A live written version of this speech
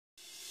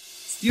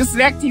You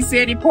selecting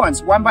CAD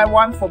points one by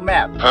one for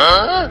map.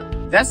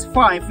 That's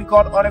fine if we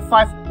got only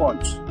 5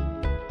 points.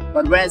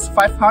 But when it's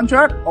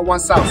 500 or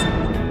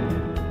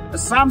 1000, the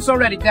sum's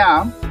already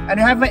done and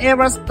you haven't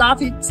ever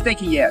started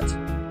staking yet.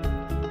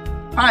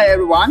 Hi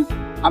everyone,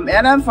 I'm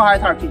Alan from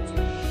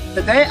HiTarget.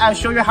 Today I'll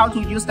show you how to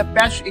use the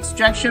batch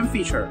extraction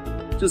feature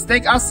to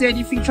stake out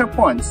CAD feature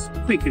points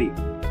quickly.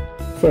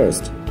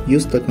 First,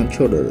 use the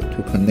controller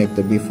to connect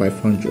the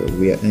B500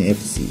 via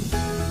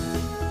NFC.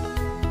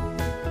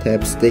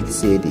 Tap Stake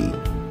CAD.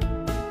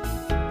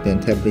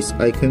 Then tap this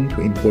icon to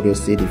import your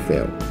CAD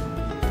file.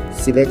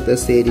 Select the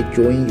CAD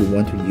drawing you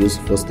want to use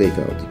for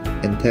stakeout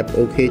and tap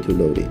OK to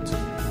load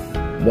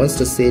it. Once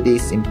the CAD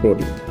is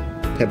imported,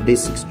 tap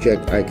this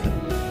extract icon.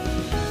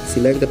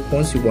 Select the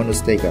points you want to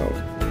stake out,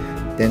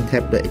 then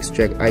tap the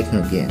extract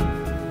icon again.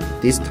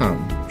 This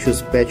time,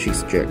 choose batch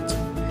extract,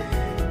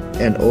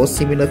 and all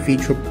similar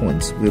feature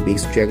points will be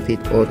extracted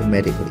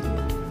automatically.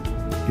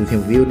 You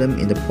can view them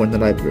in the pointer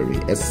library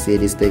as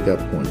CAD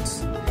stakeout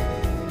points.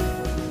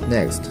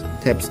 Next,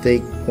 tap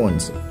Stake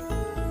Points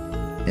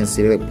and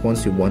select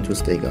points you want to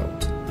stake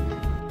out.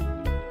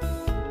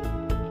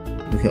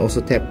 You can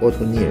also tap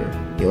Auto Near.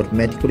 It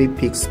automatically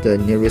picks the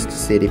nearest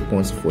CAD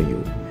points for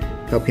you,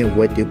 helping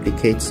avoid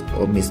duplicates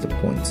or missed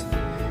points.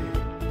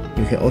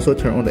 You can also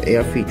turn on the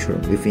AR feature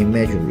with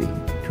Imagery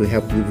to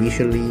help you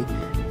visually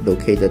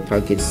locate the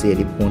target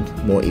CAD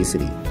point more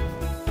easily.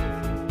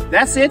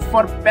 That's it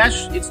for the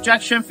batch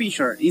extraction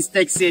feature in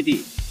Stake CAD.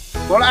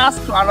 Follow us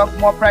to unlock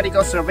more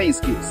practical surveying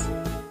skills.